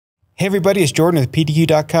Hey everybody, it's Jordan with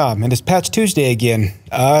PDQ.com, and it's Patch Tuesday again.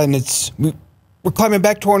 We're climbing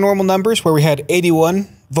back to our normal numbers where we had 81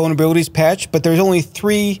 vulnerabilities patched, but there's only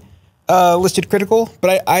 3 listed critical.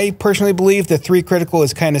 But I personally believe the 3 critical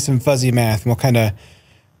is kind of some fuzzy math, and we'll kind of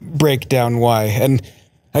break down why. And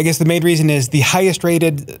I guess the main reason is the highest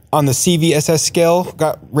rated on the CVSS scale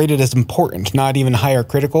got rated as important, not even higher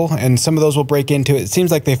critical, and some of those will break into it. It seems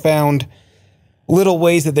like they found little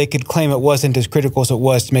ways that they could claim it wasn't as critical as it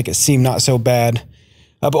was to make it seem not so bad.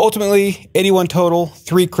 But ultimately, 81 total,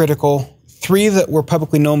 3 critical, 3 that were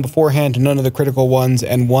publicly known beforehand, none of the critical ones,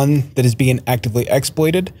 and 1 that is being actively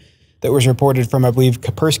exploited that was reported from, I believe,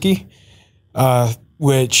 Kaspersky,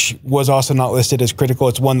 which was also not listed as critical.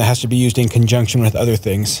 It's one that has to be used in conjunction with other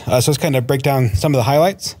things. So let's kind of break down some of the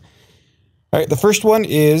highlights. All right, the first one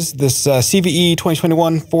is this CVE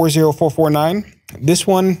 2021-40449. This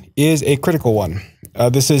one is a critical one.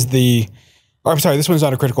 This one's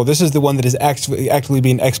not a critical. This is the one that is actively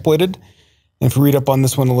being exploited. And if we read up on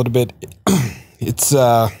this one a little bit, it's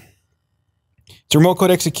a remote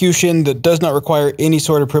code execution that does not require any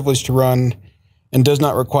sort of privilege to run and does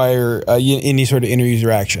not require any sort of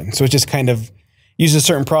inter-user action. So it just kind of uses a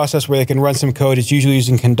certain process where they can run some code. It's usually used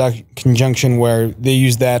in conjunction where they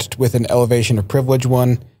use that with an elevation of privilege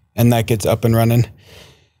one, and that gets up and running.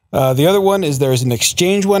 The other one is there's an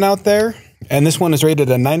exchange one out there, and this one is rated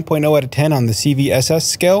a 9.0 out of 10 on the CVSS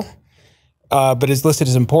scale, but is listed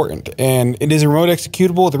as important. And it is a remote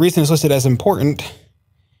executable. The reason it's listed as important,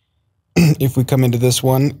 if we come into this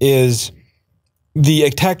one, is the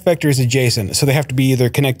attack vector is adjacent. So they have to be either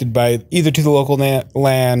connected by either to the local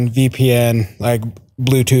LAN, VPN, like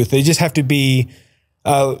Bluetooth. They just have to be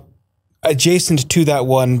adjacent to that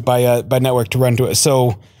one by network to run to it.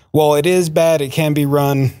 So while it is bad, it can be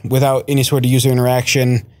run without any sort of user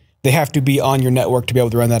interaction. They have to be on your network to be able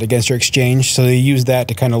to run that against your exchange. So they use that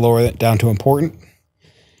to kind of lower it down to important.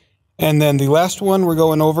 And then the last one we're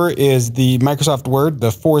going over is the Microsoft Word,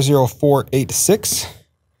 the 40486.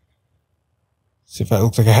 See if it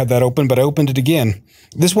looks like I had that open, but I opened it again.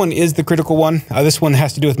 This one is the critical one. This one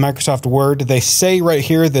has to do with Microsoft Word. They say right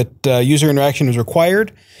here that user interaction is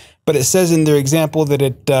required, but it says in their example that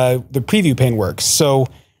the preview pane works. So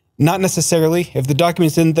not necessarily. If the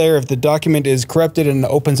document's in there, if the document is corrupted and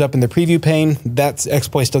opens up in the preview pane, that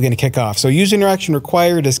exploit's still going to kick off. So user interaction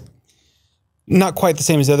required is not quite the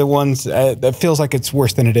same as the other ones. That feels like it's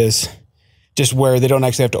worse than it is. Just where they don't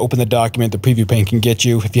actually have to open the document, the preview pane can get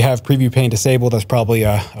you. If you have preview pane disabled, that's probably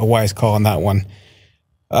a wise call on that one.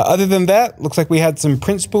 Other than that, looks like we had some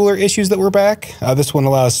print spooler issues that were back. This one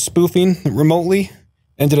allows spoofing remotely.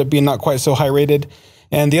 Ended up being not quite so high rated.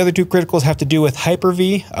 And the other 2 criticals have to do with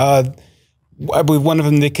Hyper-V. I believe one of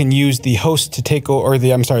them, they can use the host to take over,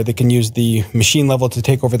 they can use the machine level to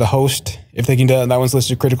take over the host. If they can do that, that one's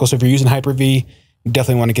listed critical. So if you're using Hyper-V, you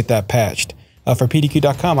definitely want to get that patched. For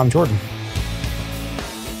PDQ.com, I'm Jordan.